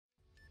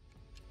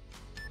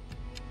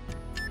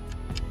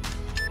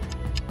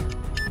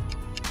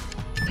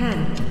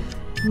10,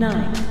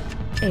 9,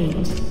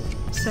 8,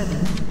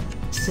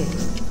 7,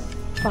 6,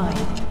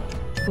 5,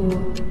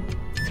 4,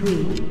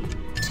 3,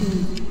 2,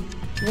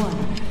 1.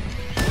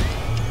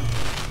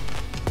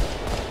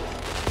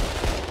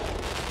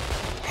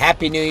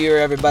 Happy New Year,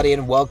 everybody,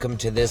 and welcome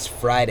to this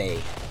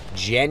Friday,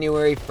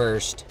 January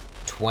 1st,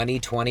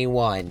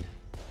 2021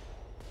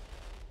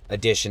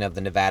 edition of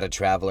the Nevada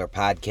Traveler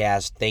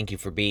Podcast. Thank you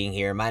for being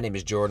here. My name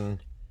is Jordan.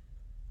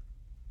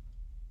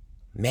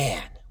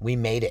 Man, we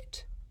made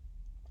it.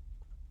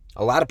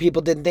 A lot of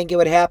people didn't think it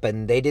would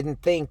happen. They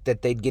didn't think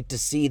that they'd get to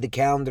see the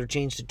calendar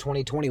change to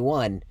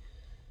 2021.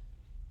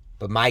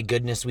 But my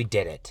goodness, we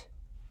did it.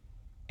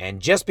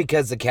 And just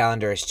because the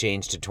calendar has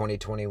changed to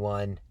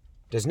 2021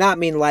 does not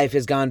mean life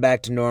has gone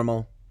back to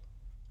normal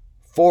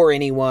for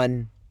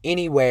anyone,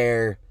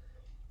 anywhere,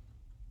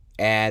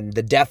 and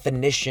the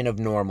definition of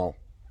normal.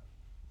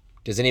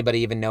 Does anybody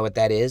even know what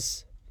that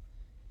is?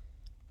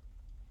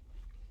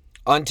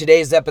 On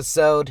today's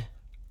episode,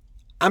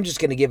 I'm just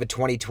going to give a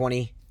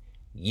 2020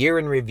 year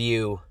in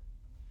review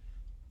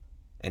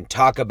and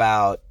talk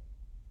about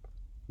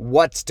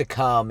what's to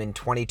come in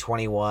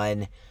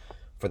 2021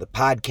 for the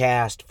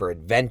podcast, for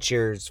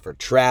adventures, for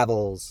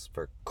travels,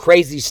 for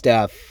crazy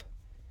stuff.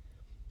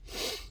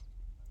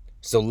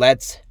 So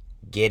let's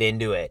get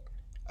into it.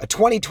 A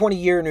 2020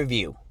 year in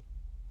review.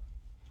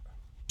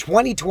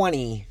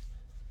 2020,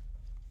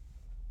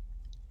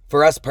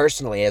 for us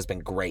personally, has been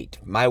great.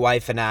 My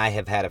wife and I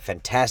have had a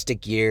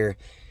fantastic year.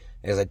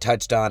 As I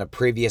touched on a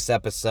previous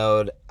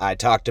episode, I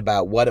talked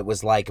about what it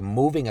was like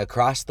moving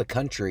across the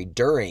country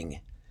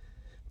during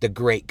the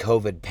great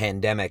COVID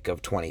pandemic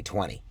of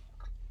 2020.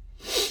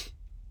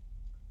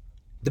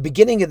 The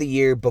beginning of the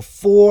year,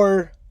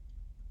 before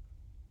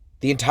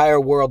the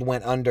entire world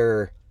went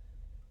under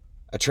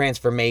a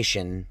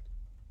transformation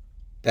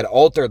that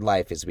altered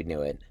life as we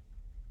knew it,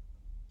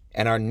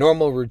 and our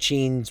normal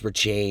routines were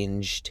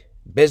changed,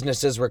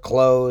 businesses were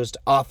closed,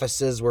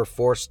 offices were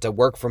forced to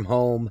work from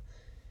home,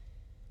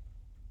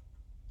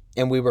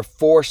 and we were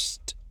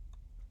forced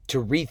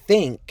to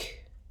rethink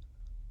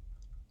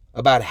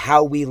about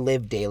how we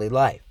live daily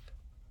life.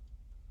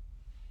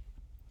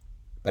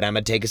 But I'm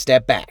going to take a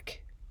step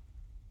back.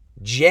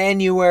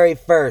 January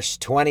 1st,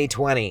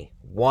 2020,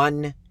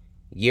 1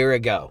 year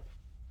ago.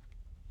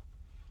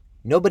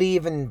 Nobody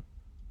even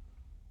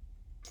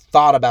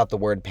thought about the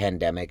word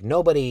pandemic.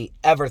 Nobody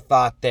ever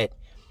thought that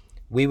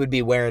we would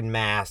be wearing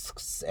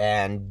masks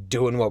and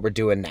doing what we're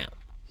doing now.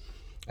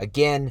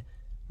 Again,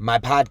 my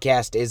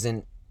podcast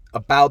isn't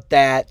about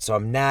that, so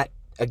I'm not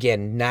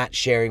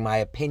sharing my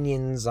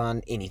opinions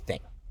on anything.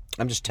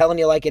 I'm just telling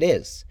you like it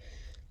is.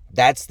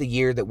 That's the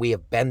year that we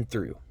have been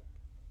through.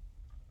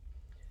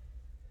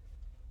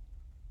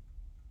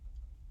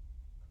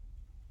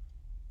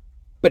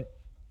 But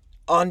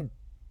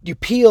you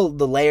peel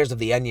the layers of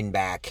the onion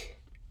back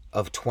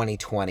of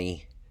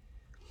 2020,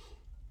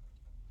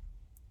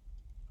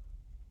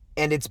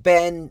 and it's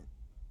been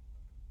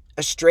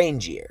a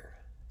strange year.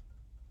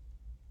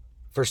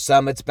 For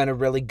some, it's been a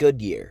really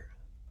good year.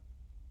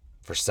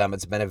 For some,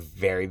 it's been a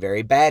very,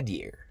 very bad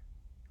year.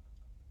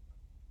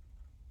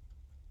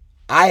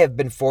 I have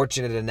been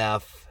fortunate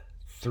enough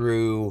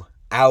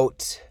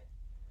throughout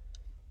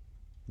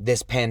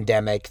this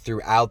pandemic,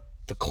 throughout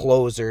the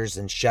closures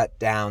and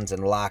shutdowns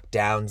and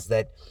lockdowns,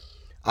 that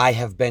I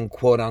have been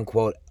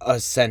quote-unquote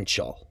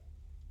essential.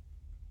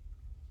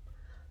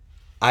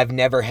 I've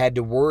never had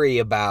to worry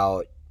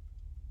about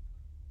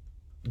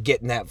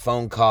getting that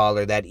phone call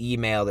or that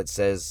email that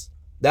says,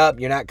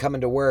 nope, you're not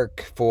coming to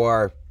work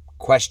for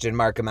question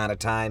mark amount of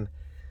time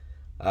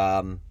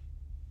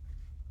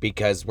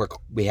because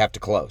we have to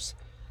close.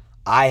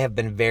 I have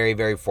been very,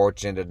 very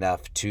fortunate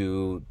enough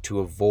to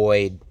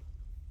avoid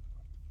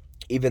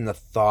even the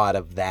thought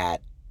of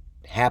that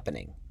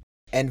happening.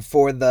 And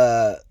for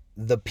the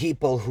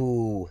people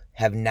who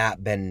have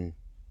not been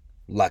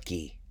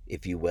lucky,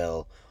 if you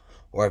will,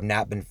 or have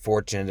not been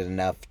fortunate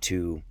enough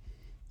to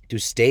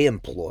stay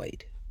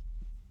employed,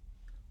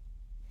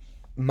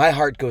 my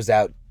heart goes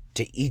out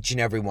to each and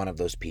every one of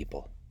those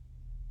people.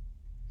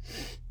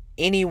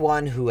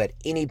 Anyone who at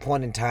any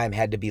point in time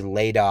had to be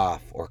laid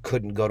off or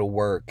couldn't go to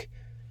work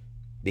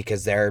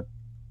because their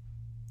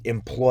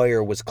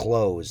employer was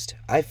closed,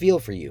 I feel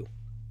for you.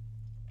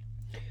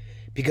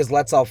 Because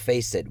let's all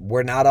face it,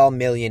 we're not all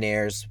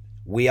millionaires.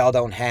 We all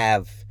don't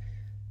have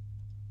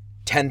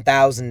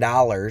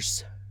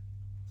 $10,000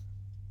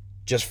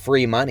 just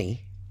free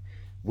money.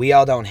 We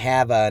all don't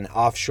have an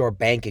offshore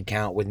bank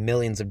account with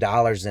millions of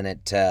dollars in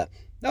it to,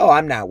 oh,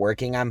 I'm not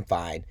working, I'm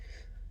fine.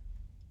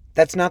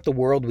 That's not the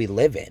world we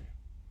live in.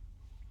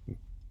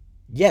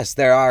 Yes,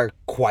 there are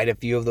quite a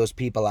few of those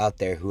people out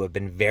there who have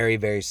been very,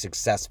 very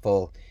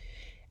successful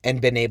and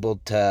been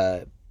able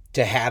to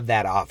have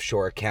that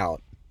offshore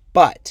account.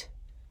 But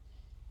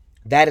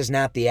that is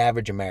not the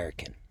average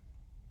American.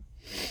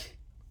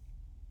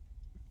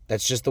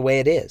 That's just the way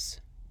it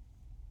is.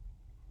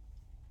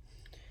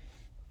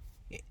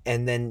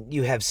 And then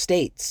you have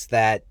states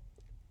that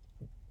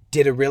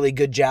did a really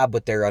good job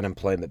with their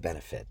unemployment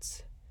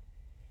benefits.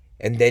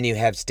 And then you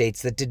have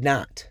states that did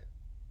not.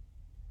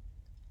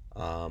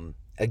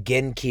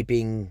 Again,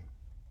 keeping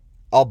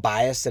all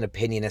bias and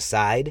opinion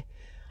aside,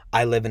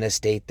 I live in a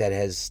state that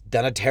has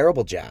done a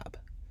terrible job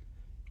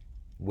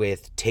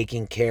with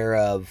taking care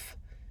of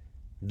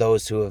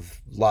those who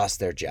have lost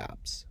their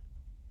jobs.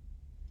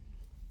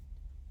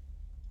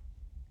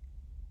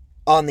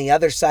 On the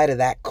other side of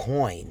that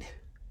coin,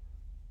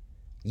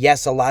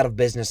 yes, a lot of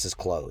businesses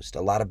closed.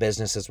 A lot of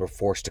businesses were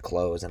forced to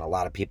close, and a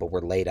lot of people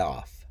were laid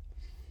off.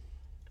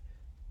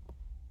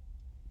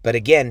 But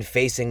again,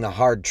 facing the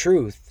hard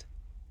truth,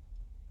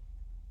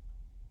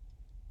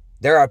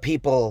 there are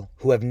people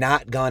who have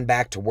not gone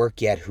back to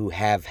work yet who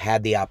have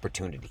had the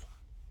opportunity.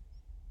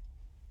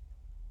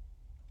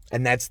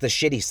 And that's the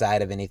shitty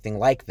side of anything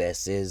like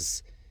this,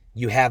 is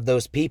you have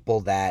those people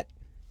that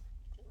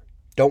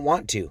don't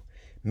want to.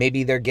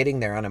 Maybe they're getting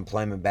their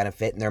unemployment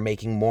benefit and they're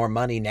making more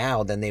money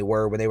now than they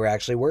were when they were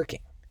actually working.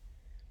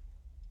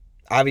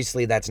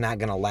 Obviously, that's not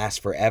going to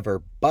last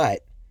forever, but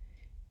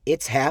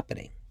it's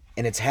happening.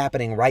 And it's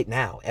happening right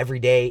now, every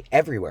day,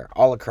 everywhere,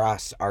 all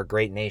across our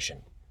great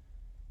nation.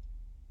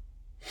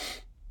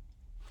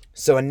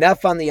 So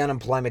enough on the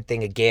unemployment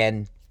thing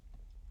again.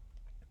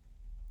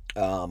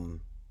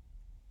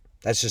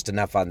 That's just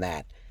enough on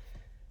that.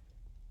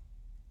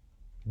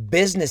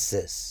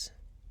 Businesses,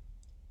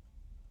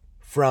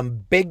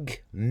 from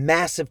big,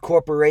 massive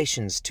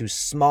corporations to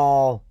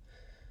small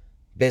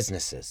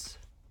businesses,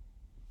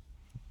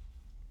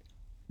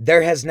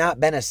 there has not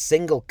been a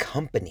single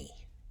company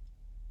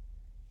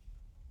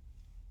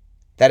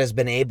that has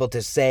been able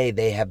to say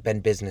they have been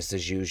business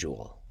as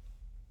usual.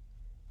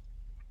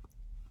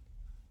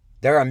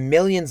 There are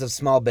millions of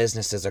small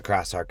businesses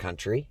across our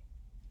country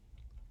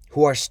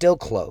who are still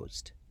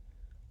closed,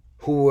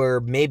 who were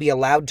maybe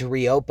allowed to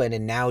reopen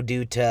and now,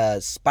 due to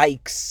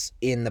spikes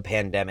in the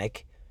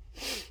pandemic,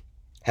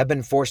 have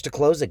been forced to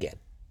close again.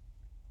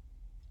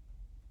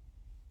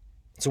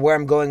 So where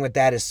I'm going with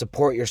that is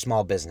support your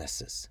small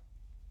businesses.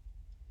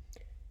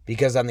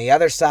 Because on the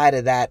other side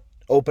of that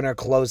open or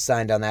close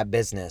sign on that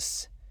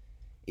business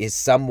is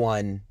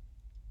someone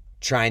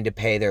trying to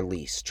pay their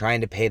lease,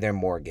 trying to pay their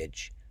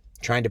mortgage,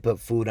 trying to put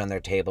food on their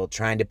table,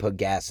 trying to put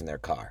gas in their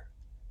car.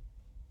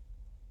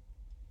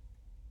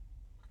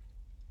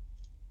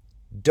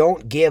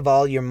 Don't give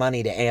all your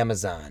money to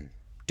Amazon.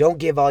 Don't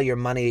give all your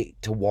money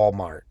to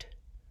Walmart.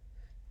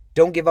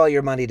 Don't give all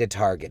your money to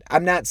Target.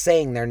 I'm not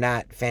saying they're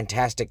not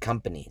fantastic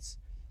companies.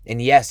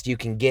 And yes, you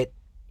can get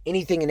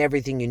anything and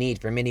everything you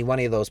need from any one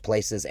of those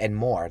places and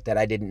more that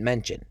I didn't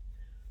mention.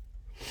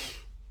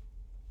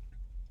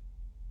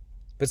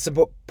 But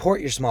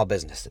support your small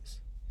businesses.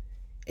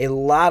 A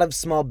lot of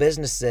small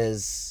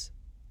businesses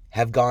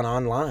have gone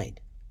online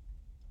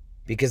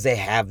because they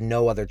have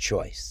no other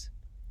choice.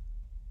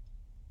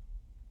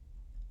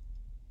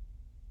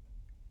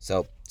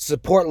 So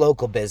support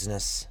local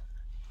business.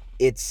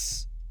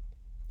 It's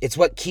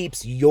what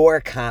keeps your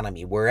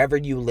economy, wherever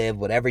you live,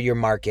 whatever your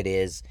market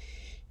is,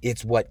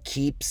 it's what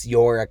keeps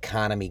your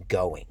economy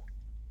going.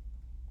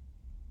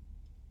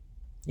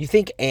 You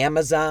think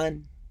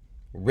Amazon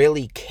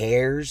really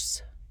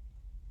cares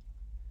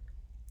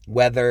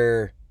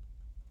whether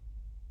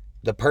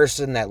the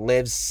person that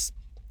lives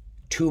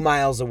 2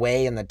 miles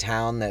away in the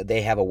town that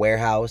they have a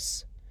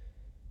warehouse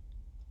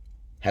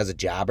has a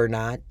job or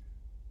not?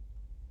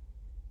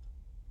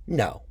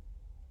 No.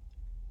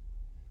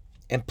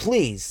 And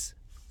please,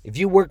 if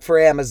you work for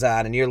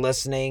Amazon and you're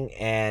listening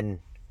and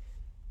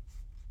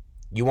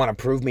you want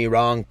to prove me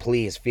wrong,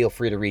 please feel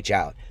free to reach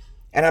out.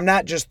 And I'm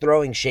not just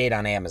throwing shade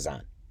on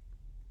Amazon.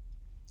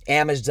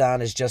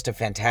 Amazon is just a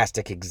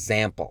fantastic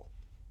example.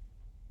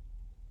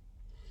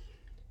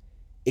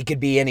 It could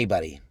be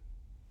anybody.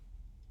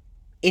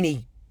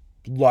 Any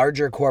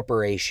larger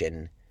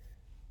corporation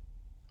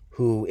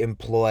who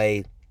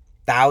employ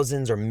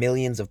thousands or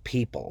millions of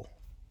people.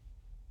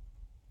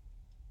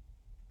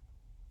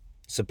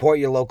 Support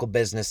your local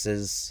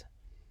businesses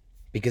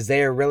because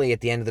they are really,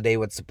 at the end of the day,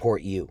 what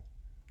support you.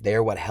 They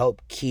are what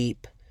help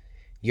keep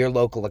your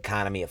local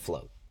economy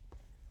afloat.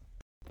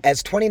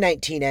 As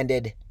 2019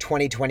 ended,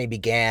 2020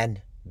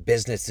 began,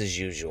 business as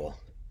usual.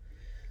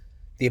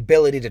 The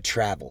ability to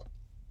travel.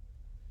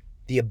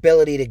 The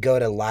ability to go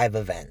to live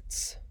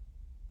events.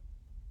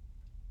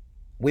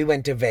 We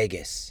went to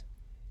Vegas.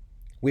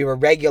 We were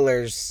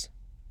regulars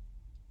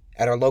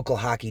at our local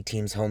hockey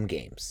team's home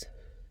games.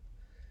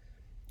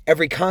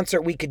 Every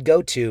concert we could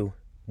go to,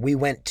 we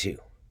went to.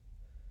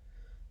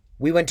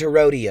 We went to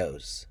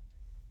rodeos.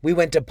 We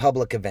went to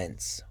public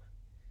events.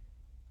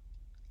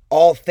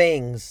 All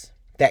things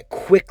that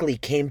quickly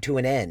came to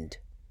an end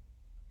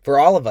for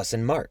all of us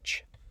in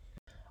March.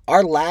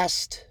 Our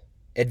last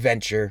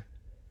adventure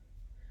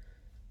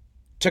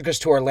took us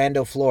to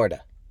Orlando,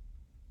 Florida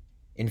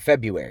in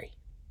February.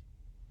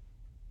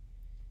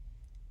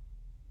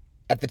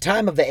 At the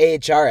time of the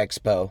AHR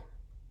Expo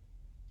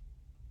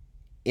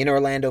in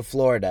Orlando,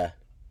 Florida,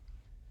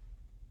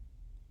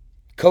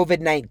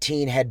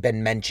 COVID-19 had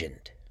been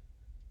mentioned.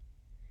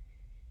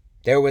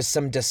 There was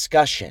some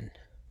discussion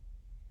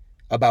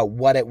about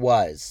what it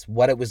was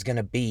going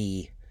to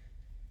be,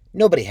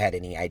 Nobody had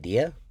any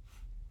idea.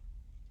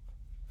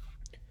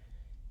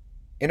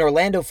 In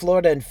Orlando,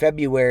 Florida in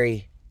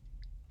February,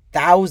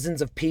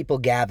 thousands of people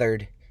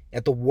gathered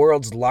at the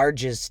world's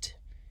largest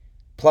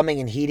plumbing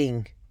and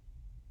heating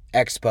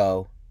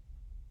expo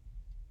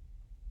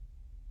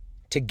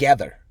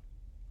together.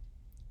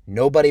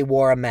 Nobody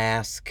wore a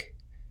mask.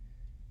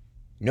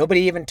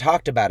 Nobody even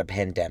talked about a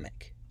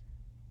pandemic.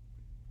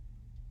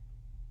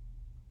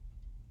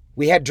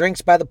 We had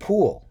drinks by the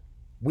pool.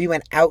 We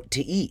went out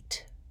to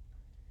eat.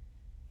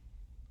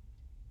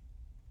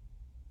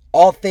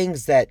 All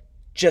things that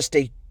just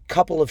a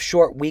couple of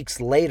short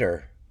weeks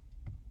later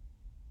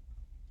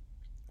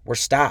were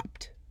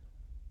stopped.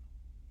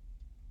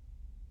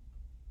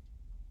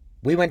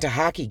 We went to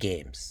hockey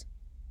games.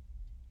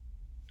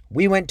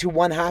 We went to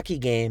one hockey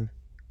game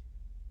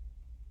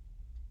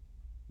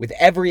with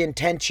every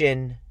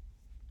intention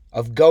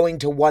of going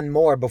to one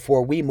more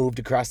before we moved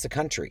across the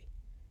country.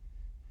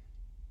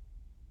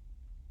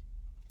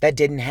 That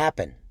didn't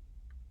happen.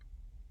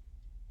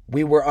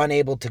 We were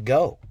unable to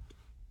go.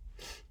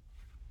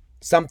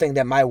 Something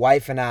that my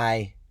wife and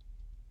I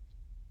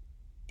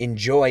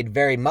enjoyed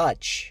very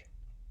much,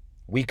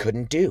 we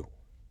couldn't do.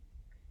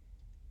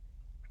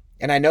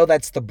 And I know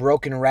that's the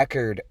broken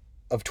record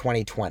of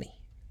 2020.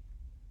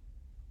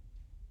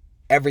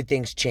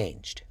 Everything's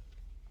changed.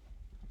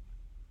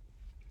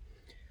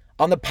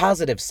 On the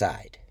positive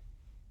side,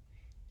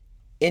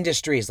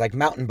 industries like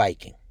mountain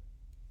biking,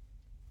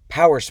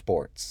 power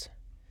sports,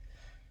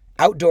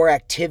 outdoor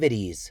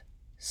activities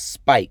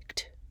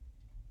spiked.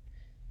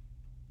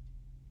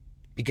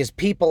 Because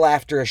people,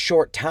 after a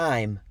short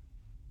time,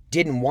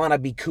 didn't want to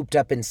be cooped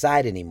up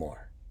inside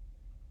anymore.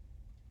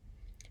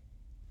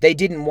 They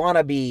didn't want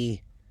to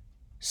be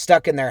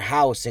stuck in their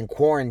house in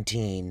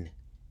quarantine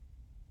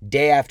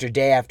day after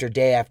day after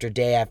day after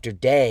day after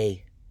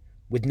day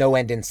with no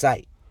end in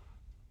sight.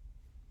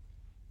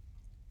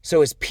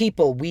 So as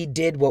people, we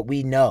did what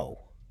we know.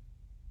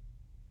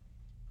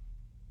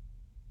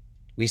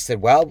 We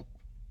said, well,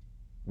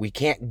 we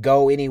can't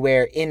go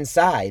anywhere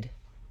inside,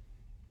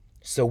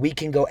 so we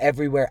can go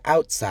everywhere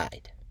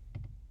outside.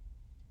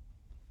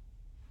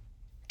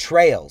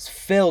 Trails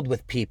filled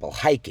with people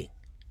hiking,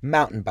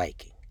 mountain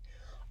biking,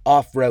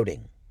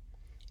 off-roading,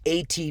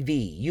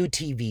 ATV,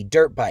 UTV,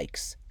 dirt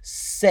bikes,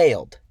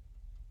 sailed.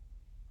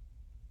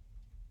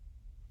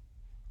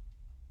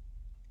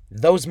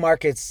 Those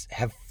markets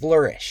have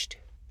flourished.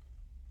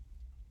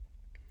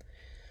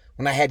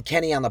 When I had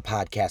Kenny on the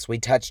podcast, we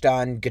touched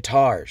on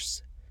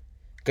guitars.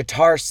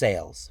 Guitar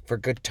sales for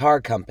guitar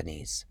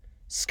companies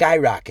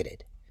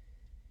skyrocketed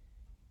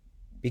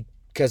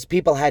because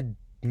people had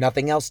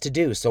nothing else to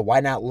do, so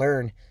why not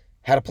learn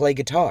how to play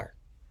guitar?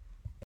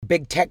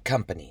 Big tech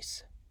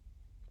companies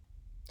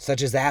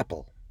such as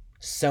Apple,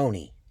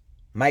 Sony,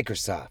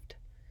 Microsoft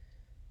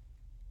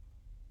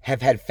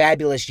have had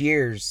fabulous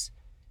years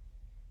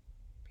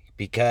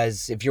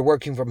because if you're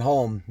working from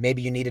home,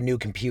 maybe you need a new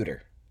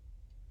computer.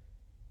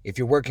 If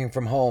you're working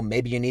from home,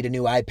 maybe you need a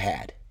new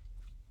iPad.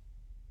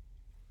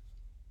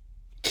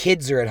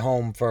 Kids are at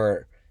home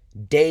for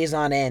days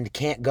on end,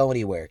 can't go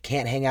anywhere,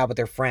 can't hang out with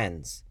their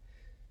friends.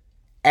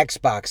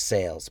 Xbox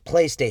sales,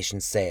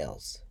 PlayStation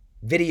sales,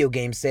 video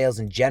game sales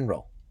in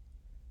general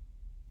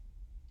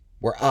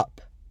were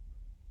up.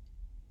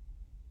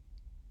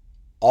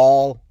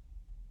 All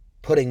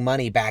putting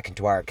money back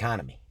into our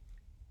economy.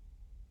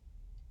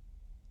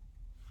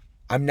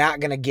 I'm not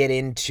going to get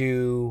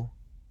into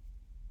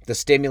the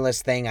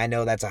stimulus thing. I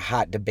know that's a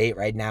hot debate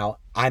right now.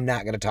 I'm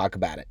not going to talk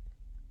about it.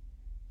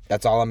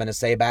 That's all I'm going to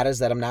say about it, is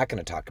that I'm not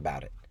going to talk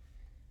about it.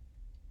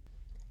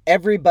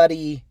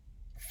 Everybody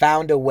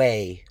found a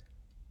way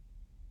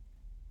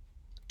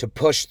to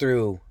push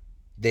through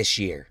this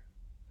year,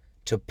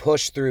 to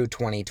push through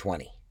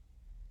 2020.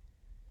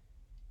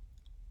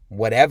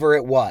 Whatever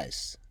it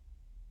was,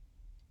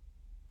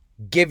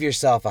 give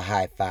yourself a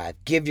high five.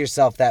 Give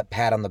yourself that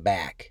pat on the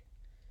back.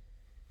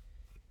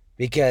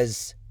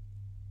 Because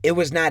it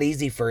was not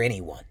easy for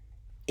anyone,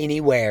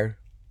 anywhere.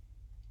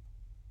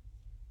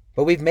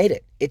 But we've made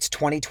it. It's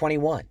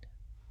 2021.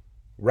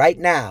 Right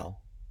now,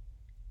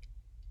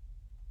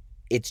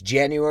 it's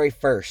January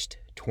 1st,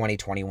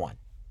 2021.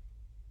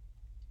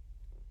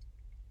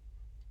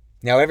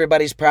 Now,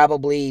 everybody's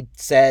probably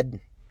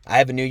said, I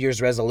have a New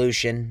Year's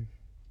resolution.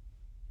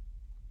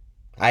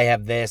 I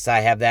have this, I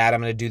have that.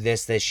 I'm going to do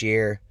this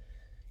year.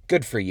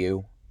 Good for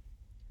you.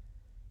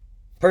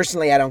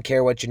 Personally, I don't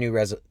care what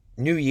your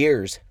New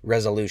Year's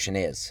resolution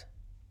is.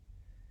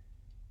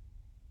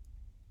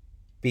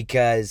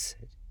 Because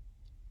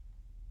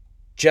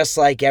just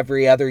like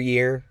every other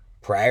year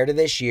prior to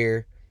this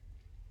year,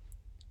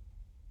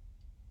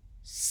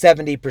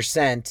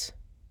 70%,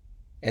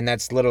 and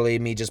that's literally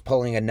me just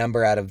pulling a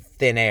number out of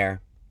thin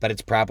air, but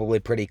it's probably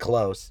pretty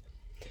close.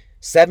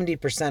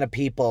 70% of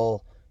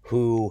people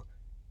who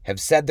have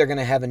said they're going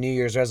to have a New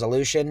Year's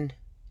resolution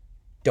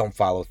don't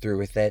follow through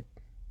with it.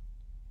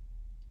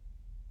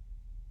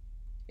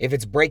 If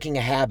it's breaking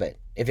a habit,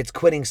 if it's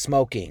quitting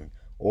smoking,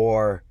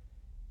 or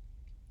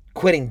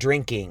quitting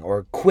drinking,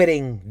 or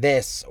quitting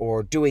this,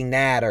 or doing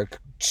that, or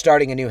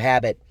starting a new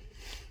habit,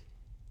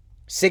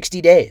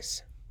 60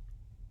 days.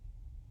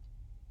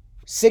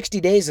 60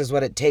 days is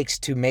what it takes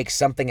to make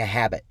something a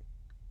habit,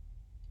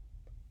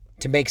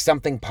 to make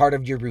something part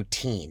of your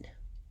routine.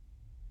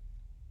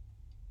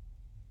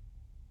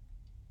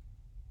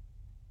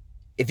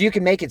 If you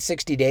can make it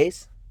 60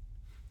 days,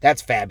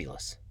 that's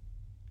fabulous.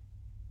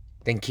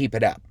 Then keep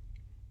it up.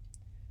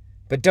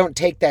 But don't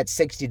take that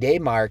 60-day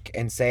mark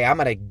and say, I'm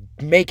going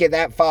to make it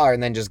that far,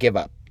 and then just give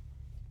up.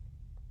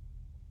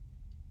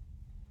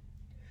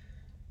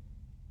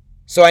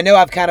 So I know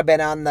I've kind of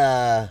been on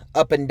the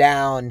up and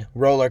down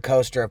roller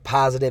coaster of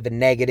positive and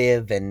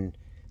negative and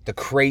the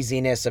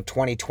craziness of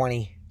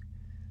 2020.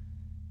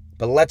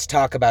 But let's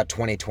talk about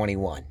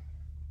 2021.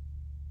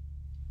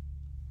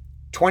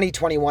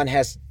 2021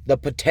 has the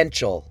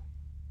potential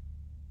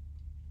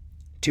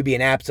to be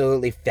an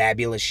absolutely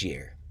fabulous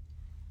year.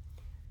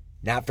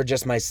 Not for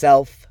just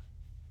myself,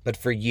 but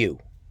for you.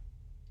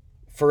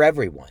 For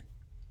everyone.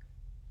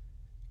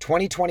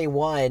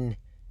 2021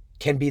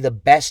 can be the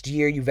best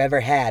year you've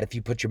ever had if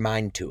you put your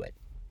mind to it.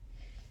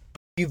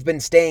 You've been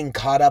staying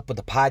caught up with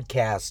the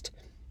podcast.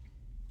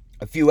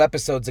 A few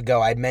episodes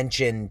ago, I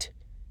mentioned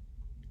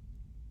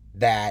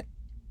that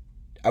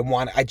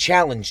I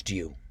challenged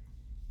you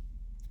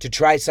to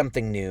try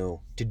something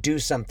new, to do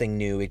something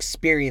new,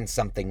 experience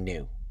something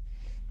new.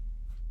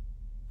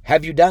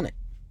 Have you done it?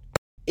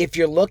 If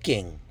you're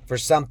looking for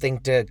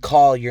something to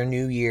call your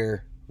New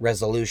Year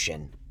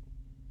resolution,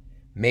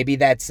 maybe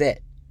that's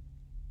it.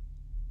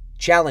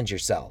 Challenge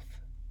yourself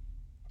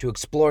to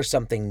explore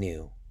something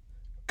new.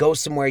 Go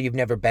somewhere you've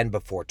never been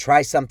before.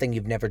 Try something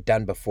you've never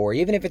done before,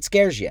 even if it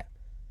scares you.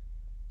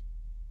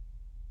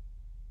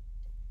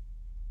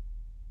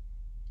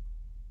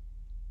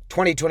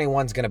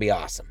 $2021 is going to be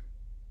awesome.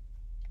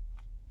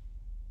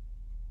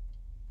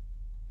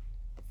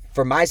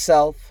 For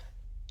myself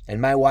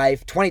and my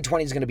wife,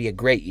 2020 is going to be a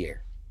great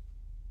year.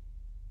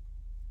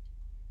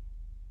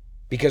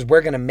 Because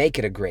we're going to make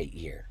it a great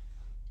year.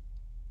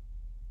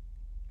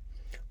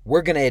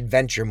 We're going to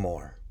adventure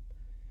more.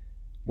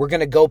 We're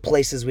going to go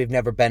places we've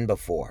never been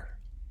before.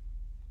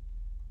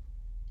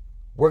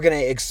 We're going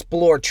to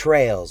explore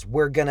trails.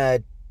 We're going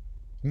to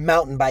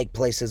mountain bike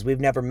places we've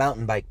never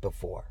mountain biked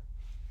before.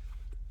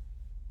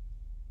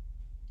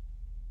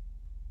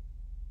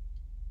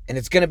 And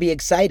it's going to be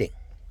exciting.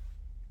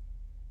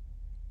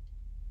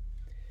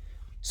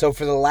 So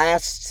for the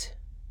last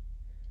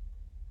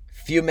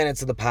few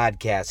minutes of the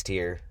podcast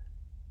here,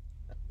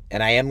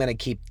 and I am going to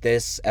keep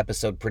this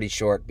episode pretty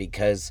short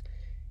because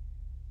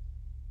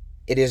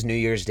it is New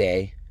Year's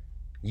Day.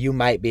 You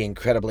might be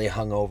incredibly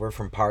hungover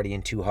from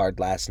partying too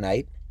hard last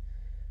night,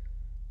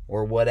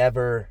 or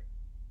whatever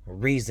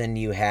reason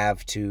you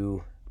have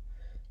to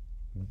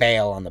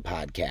bail on the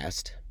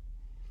podcast.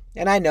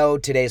 And I know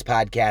today's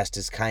podcast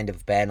has kind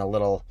of been a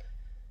little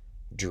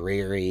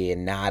dreary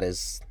and not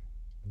as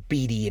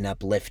beady and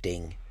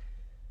uplifting.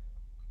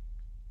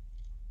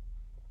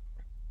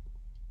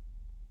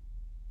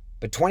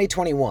 But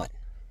 2021,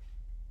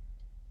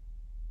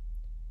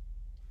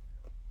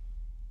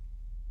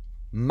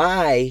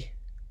 my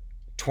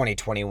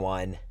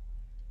 2021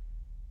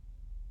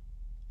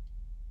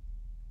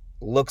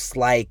 looks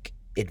like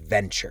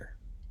adventure.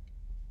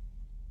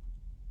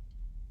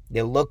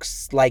 It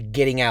looks like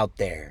getting out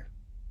there,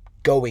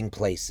 going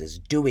places,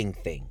 doing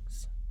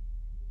things.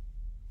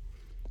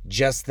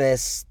 Just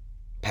this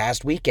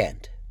past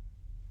weekend,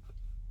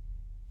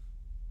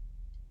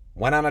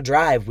 went on a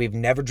drive we've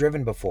never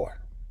driven before.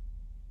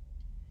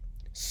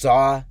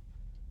 Saw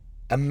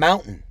a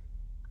mountain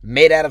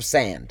made out of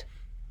sand.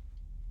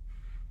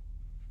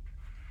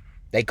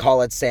 They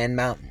call it Sand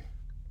Mountain.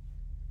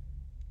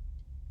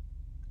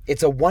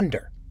 It's a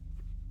wonder.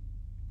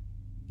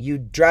 You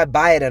drive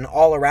by it and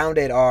all around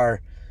it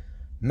are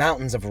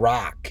mountains of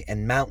rock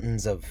and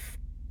mountains of,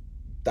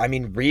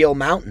 real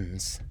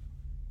mountains.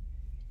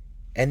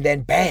 And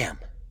then bam,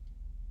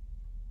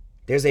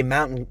 there's a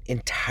mountain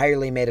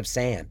entirely made of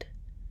sand.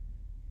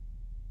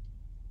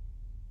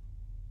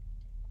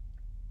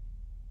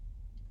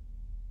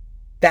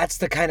 That's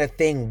the kind of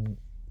thing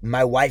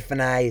my wife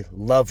and I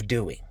love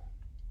doing.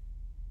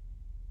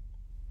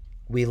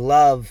 We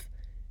love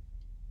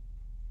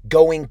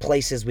going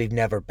places we've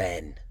never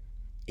been,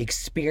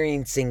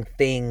 experiencing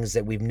things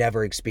that we've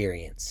never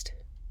experienced.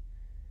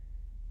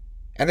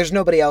 And there's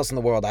nobody else in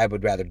the world I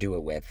would rather do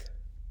it with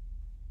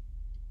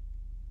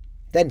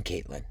than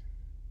Caitlin.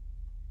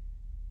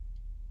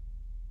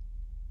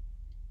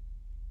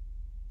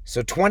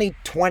 So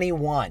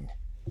 2021,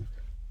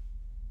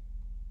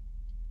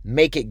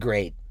 make it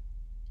great.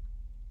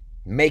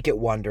 Make it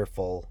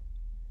wonderful.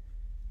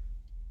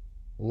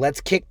 Let's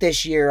kick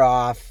this year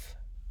off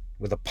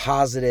with a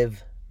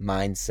positive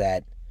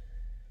mindset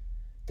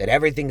that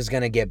everything's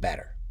going to get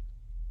better.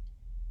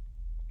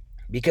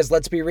 Because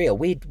let's be real,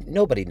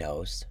 nobody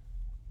knows.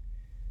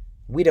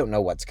 We don't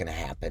know what's going to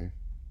happen.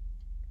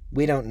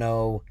 We don't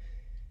know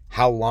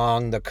how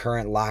long the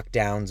current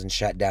lockdowns and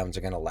shutdowns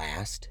are going to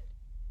last.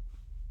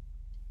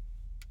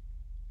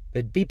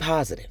 But be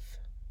positive.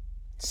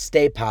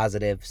 Stay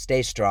positive.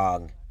 Stay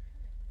strong.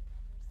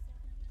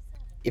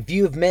 If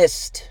you've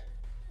missed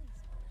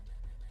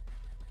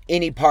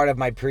any part of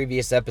my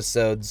previous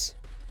episodes,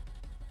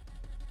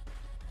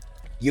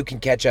 you can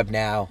catch up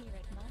now,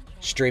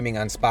 streaming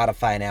on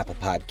Spotify and Apple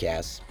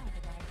Podcasts.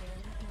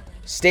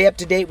 Stay up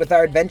to date with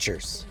our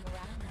adventures.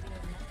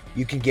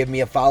 You can give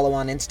me a follow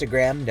on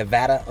Instagram,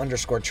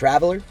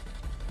 Nevada_Traveler.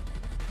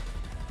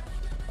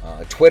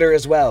 Twitter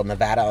as well,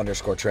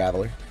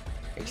 Nevada_Traveler.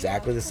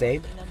 Exactly the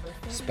same,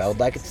 spelled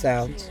like it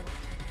sounds.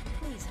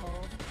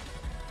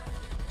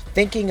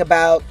 Thinking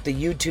about the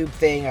YouTube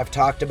thing, I've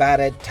talked about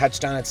it,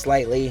 touched on it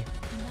slightly.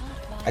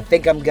 I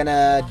think I'm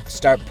gonna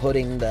start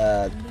putting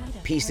the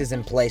pieces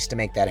in place to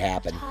make that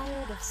happen.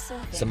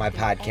 So my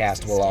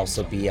podcast will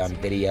also be on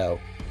video.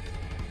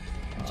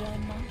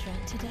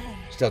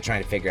 Still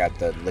trying to figure out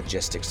the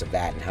logistics of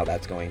that and how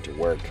that's going to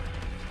work.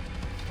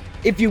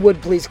 If you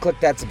would, please click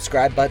that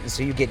subscribe button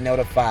so you get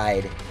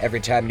notified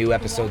every time new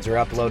episodes are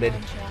uploaded.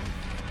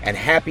 And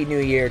Happy New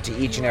Year to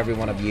each and every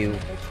one of you.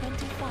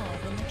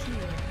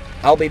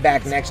 I'll be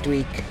back next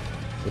week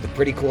with a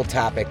pretty cool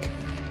topic,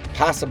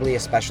 possibly a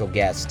special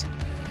guest.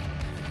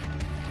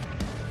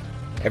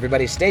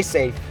 Everybody stay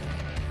safe,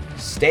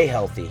 stay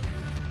healthy,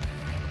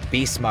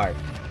 be smart,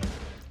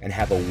 and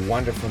have a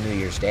wonderful New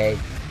Year's Day.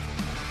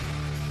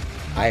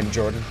 I am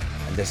Jordan,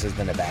 and this is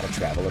the Nevada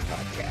Traveler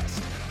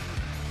Podcast.